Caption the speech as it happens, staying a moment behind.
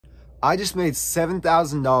I just made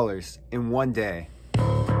 $7,000 in one day.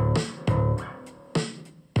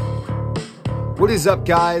 What is up,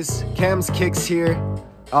 guys? Cam's Kicks here.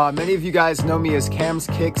 Many of you guys know me as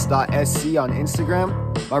camskicks.sc on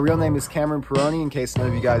Instagram. My real name is Cameron Peroni, in case none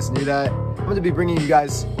of you guys knew that. I'm going to be bringing you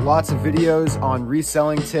guys lots of videos on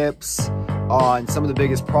reselling tips, on some of the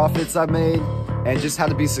biggest profits I've made, and just how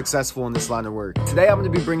to be successful in this line of work. Today I'm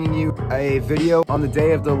going to be bringing you a video on the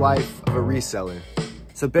day of the life of a reseller.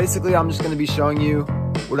 So basically I'm just going to be showing you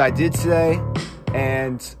what I did today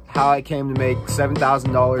and how I came to make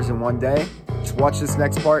 $7,000 in one day. Just watch this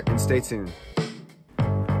next part and stay tuned.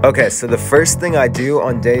 Okay, so the first thing I do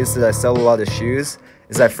on days that I sell a lot of shoes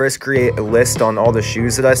is I first create a list on all the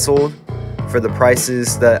shoes that I sold for the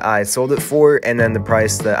prices that I sold it for and then the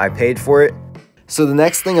price that I paid for it. So the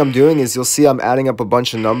next thing I'm doing is you'll see I'm adding up a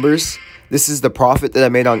bunch of numbers. This is the profit that I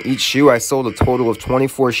made on each shoe. I sold a total of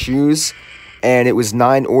 24 shoes and it was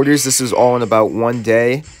 9 orders. This was all in about one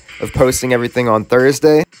day of posting everything on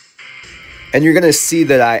Thursday. And you're going to see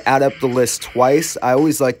that I add up the list twice. I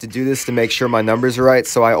always like to do this to make sure my numbers are right.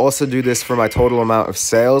 So I also do this for my total amount of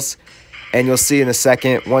sales. And you'll see in a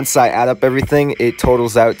second, once I add up everything, it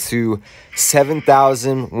totals out to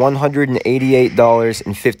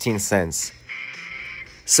 $7,188.15.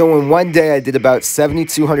 So in one day, I did about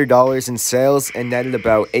 $7,200 in sales and netted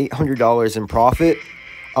about $800 in profit.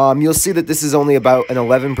 You'll see that this is only about an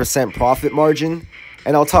 11% profit margin.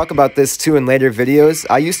 And I'll talk about this too in later videos.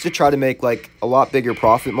 I used to try to make like a lot bigger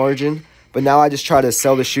profit margin, but now I just try to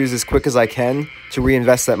sell the shoes as quick as I can to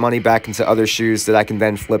reinvest that money back into other shoes that I can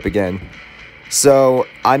then flip again. So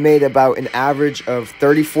I made about an average of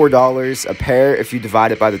 $34 a pair if you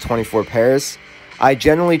divide it by the 24 pairs. I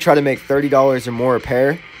generally try to make $30 or more a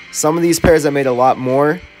pair. Some of these pairs I made a lot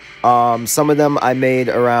more. Some of them I made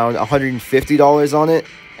around $150 on it.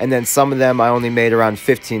 And then some of them I only made around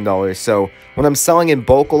 $15. So when I'm selling in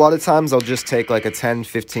bulk, a lot of times I'll just take like a $10,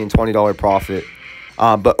 $15, $20 profit.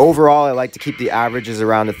 But overall, I like to keep the averages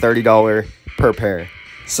around a $30 per pair.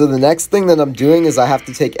 So the next thing that I'm doing is I have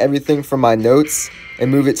to take everything from my notes and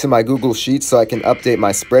move it to my Google Sheets so I can update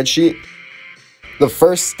my spreadsheet. The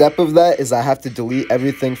first step of that is I have to delete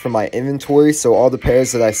everything from my inventory. So all the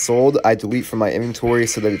pairs that I sold, I delete from my inventory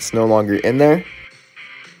so that it's no longer in there.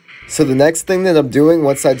 So the next thing that I'm doing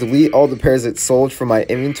once I delete all the pairs that sold from my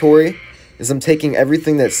inventory is I'm taking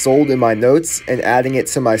everything that's sold in my notes and adding it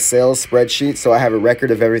to my sales spreadsheet so I have a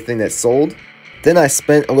record of everything that's sold. Then I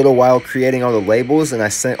spent a little while creating all the labels and I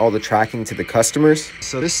sent all the tracking to the customers.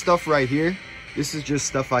 So this stuff right here, this is just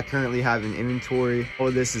stuff I currently have in inventory. All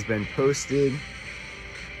of this has been posted.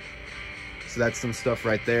 So that's some stuff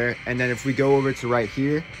right there. And then if we go over to right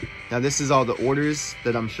here, now this is all the orders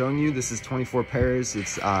that I'm showing you. This is 24 pairs,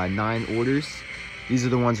 it's 9 orders. These are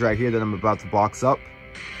the ones right here that I'm about to box up.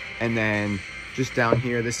 And then just down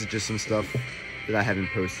here, this is just some stuff that I haven't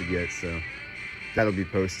posted yet. So that'll be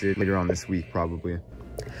posted later on this week probably.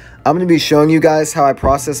 I'm gonna be showing you guys how I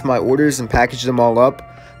process my orders and package them all up.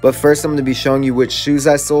 But first I'm gonna be showing you which shoes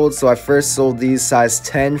I sold. So I first sold these size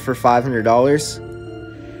 10 for $500.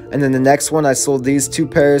 And then the next one, I sold these 2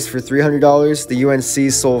 pairs for $300. The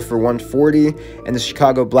UNC sold for $140, and the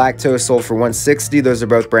Chicago Black Toe sold for $160. Those are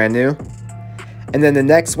both brand new. And then the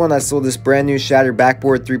next one, I sold this brand new Shattered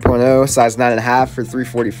Backboard 3.0, size 9.5 for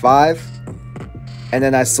 $345. And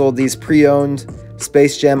then I sold these pre-owned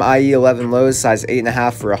Space Jam IE 11 lows, size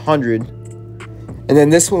 8.5 for $100. And then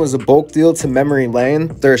this one was a bulk deal to Memory Lane.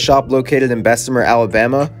 They're a shop located in Bessemer,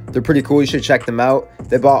 Alabama. They're pretty cool. You should check them out.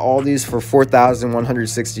 They bought all these for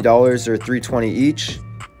 $4,160 or $320 each.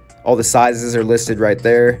 All the sizes are listed right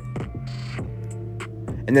there.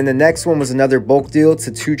 And then the next one was another bulk deal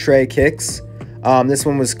to 2 Trey Kicks. This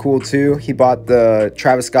one was cool too. He bought the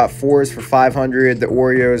Travis Scott 4s for $500, the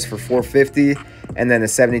Oreos for $450, and then the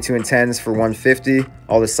 72 and 10s for $150.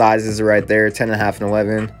 All the sizes are right there, 10.5 and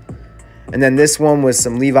 11. And then this one was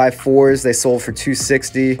some Levi 4s. They sold for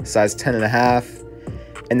 $260, size 10.5.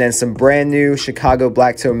 And then some brand new Chicago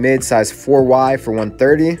Black Toe Mid, size 4Y for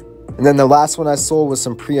 $130. And then the last one I sold was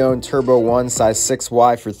some pre-owned Turbo 1, size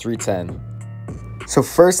 6Y for $310. So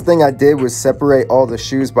first thing I did was separate all the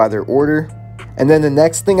shoes by their order. And then the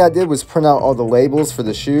next thing I did was print out all the labels for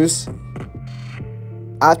the shoes.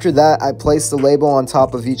 After that, I placed the label on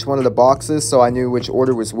top of each one of the boxes so I knew which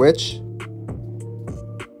order was which.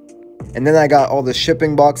 And then I got all the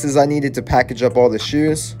shipping boxes I needed to package up all the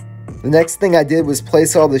shoes. The next thing I did was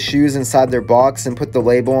place all the shoes inside their box and put the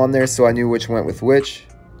label on there so I knew which went with which.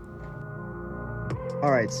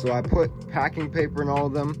 Alright, so I put packing paper in all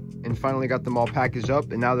of them and finally got them all packaged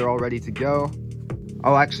up and now they're all ready to go.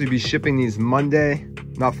 I'll actually be shipping these Monday,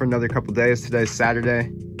 not for another couple days. Today's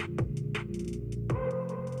Saturday.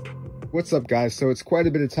 What's up, guys? So it's quite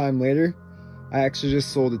a bit of time later. I actually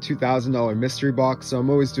just sold a $2,000 mystery box. So I'm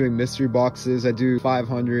always doing mystery boxes. I do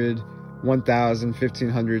 500, 1,000,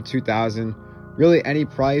 1,500, 2,000, really any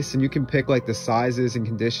price, and you can pick like the sizes and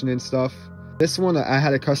condition and stuff. This one, I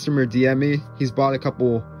had a customer DM me. He's bought a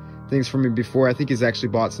couple things from me before. I think he's actually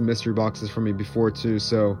bought some mystery boxes from me before too.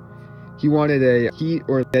 So he wanted a heat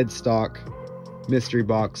or dead stock mystery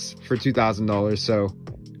box for $2,000. So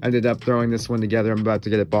I ended up throwing this one together. I'm about to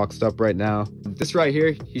get it boxed up right now. This right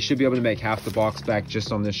here, he should be able to make half the box back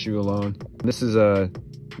just on this shoe alone. This is a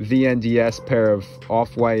VNDS pair of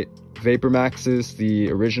off-white Vapor Maxes,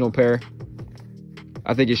 the original pair.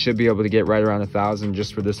 I think he should be able to get right around 1,000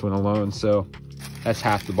 just for this one alone. So that's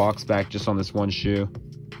half the box back just on this one shoe.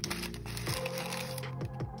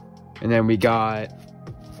 And then we got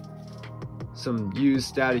some used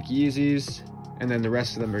Static Yeezys, and then the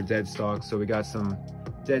rest of them are dead stock. So we got some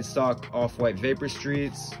dead stock off-white Vapor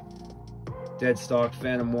Streets, dead stock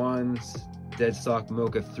Phantom 1s, dead stock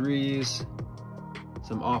Mocha 3s,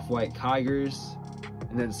 some off-white Kygers,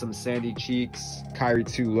 and then some Sandy Cheeks Kyrie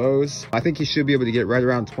 2 lows. I think he should be able to get right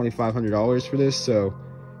around $2,500 for this, so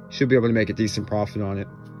should be able to make a decent profit on it.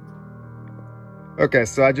 Okay,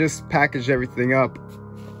 so I just packaged everything up.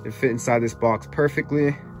 It fit inside this box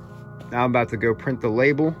perfectly. Now I'm about to go print the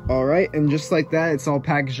label. All right, and just like that, it's all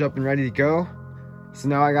packaged up and ready to go. So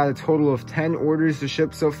now I got a total of 10 orders to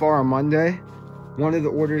ship so far on Monday. One of the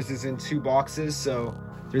orders is in 2 boxes, so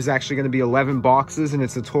there's actually going to be 11 boxes, and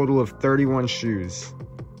it's a total of 31 shoes.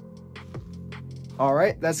 All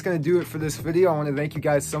right, that's going to do it for this video. I want to thank you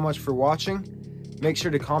guys so much for watching. Make sure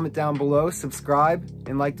to comment down below, subscribe,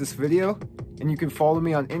 and like this video. And you can follow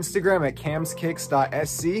me on Instagram at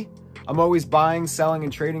camskicks.sc. I'm always buying, selling,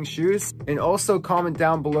 and trading shoes. And also comment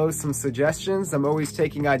down below some suggestions. I'm always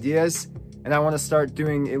taking ideas, and I want to start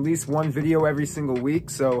doing at least one video every single week.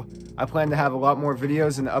 So I plan to have a lot more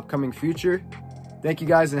videos in the upcoming future. Thank you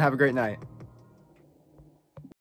guys, and have a great night.